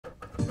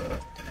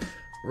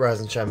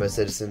Rise and shine, my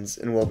citizens,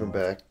 and welcome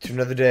back to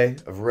another day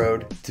of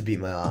Road to Beat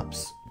My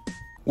Ops.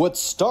 What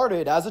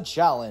started as a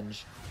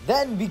challenge,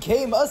 then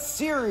became a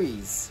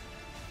series.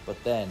 But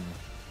then,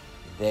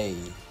 they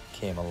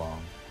came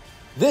along.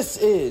 This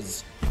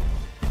is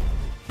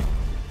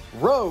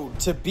Road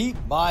to Beat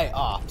My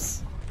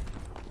Ops.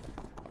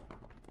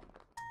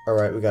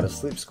 Alright, we got a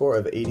sleep score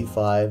of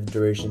 85,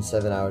 duration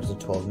 7 hours and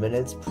 12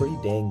 minutes, pretty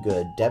dang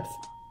good. Depth,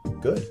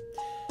 good.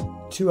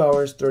 2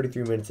 hours,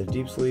 33 minutes of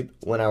deep sleep,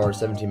 1 hour,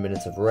 17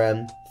 minutes of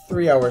REM,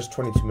 3 hours,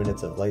 22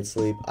 minutes of light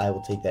sleep. I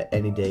will take that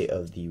any day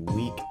of the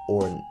week,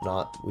 or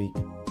not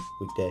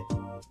weekday,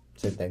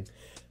 same thing.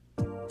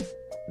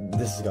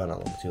 This has gone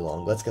on too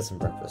long. Let's get some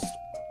breakfast.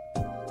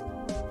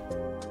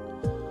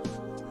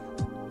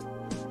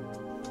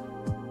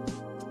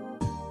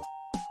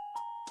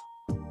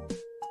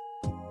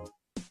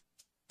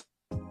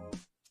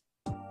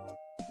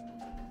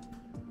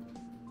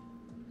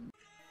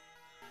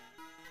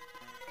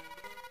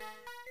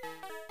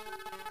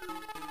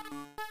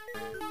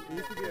 It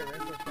used to be a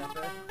Rainbow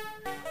Cafe.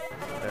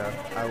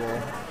 Yeah, I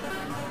will.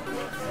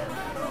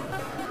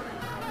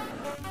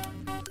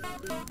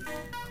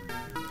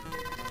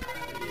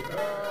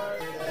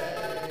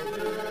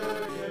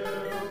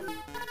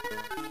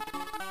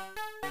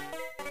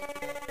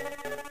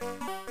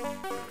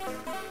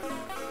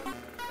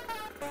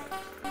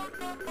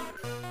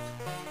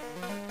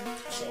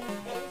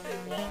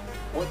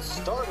 What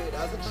started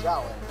as a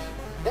challenge,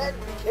 then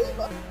became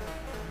a...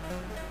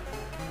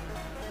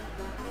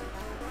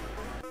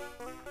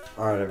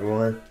 Alright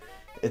everyone,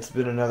 it's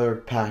been another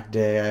packed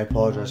day. I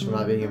apologize for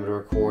not being able to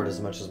record as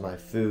much as my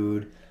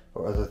food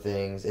or other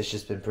things. It's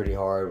just been pretty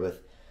hard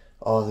with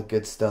all the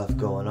good stuff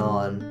going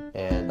on,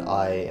 and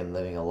I am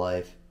living a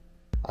life.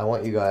 I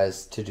want you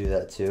guys to do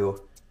that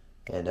too,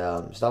 and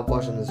stop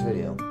watching this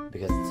video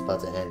because it's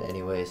about to end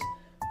anyways.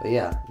 But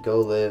yeah,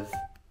 go live,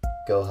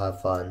 go have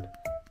fun,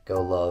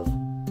 go love.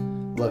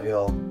 Love you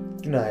all.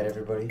 Good night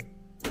everybody.